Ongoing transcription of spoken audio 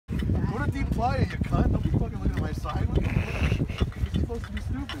deploy it, you cunt. Don't be fucking looking at my side. You're supposed to be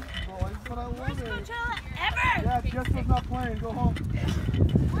stupid. Bro, this is what I love. Worst Coachella ever! Yeah, Chester's not playing. Go home.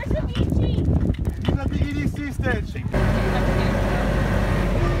 Where's the BG? He's at the EDC stage.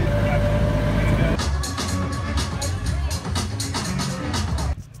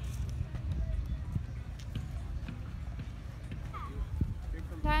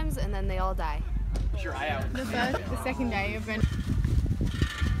 Times and then they all die. Your eye out. The second day of been.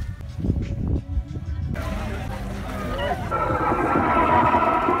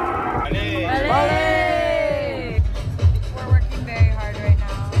 We're working very hard right now.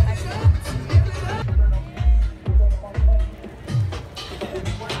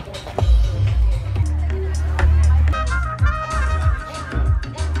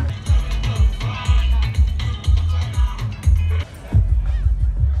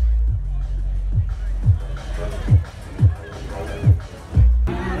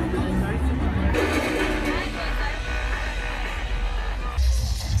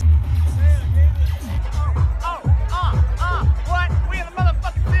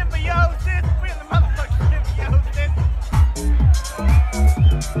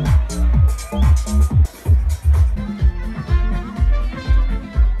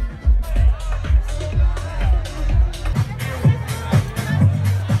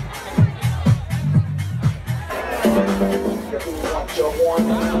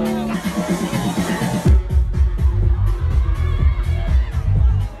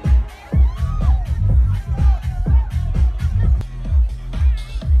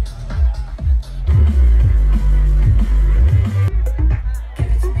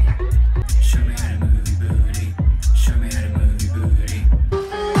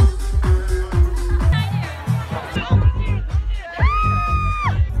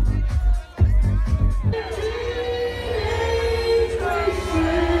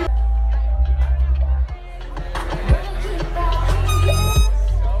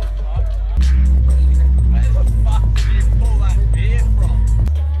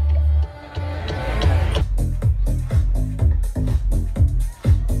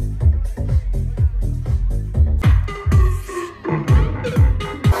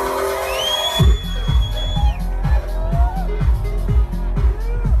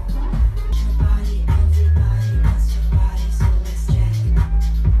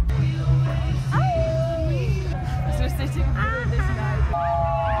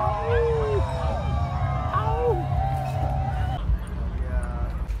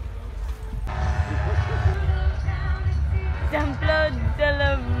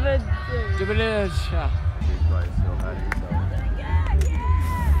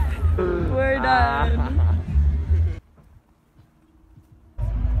 We're done.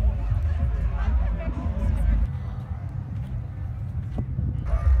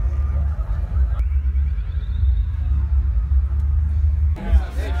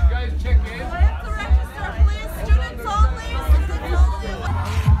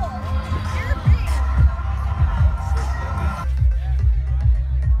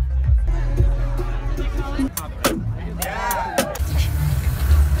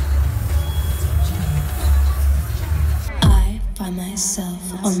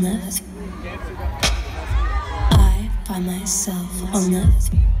 Myself on earth. I find myself on earth.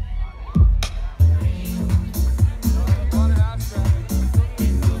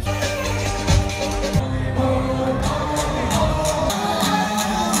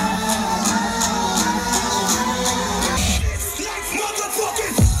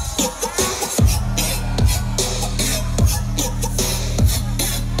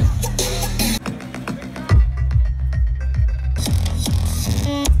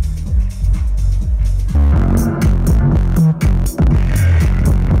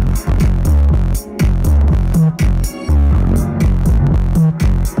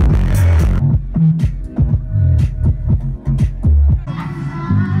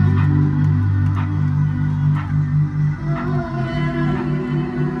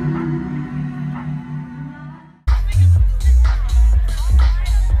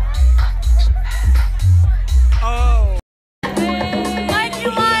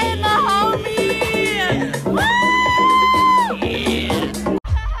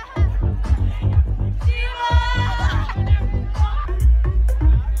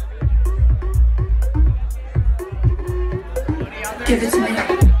 Give it to me.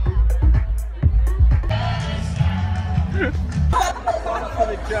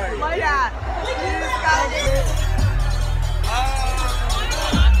 Yeah.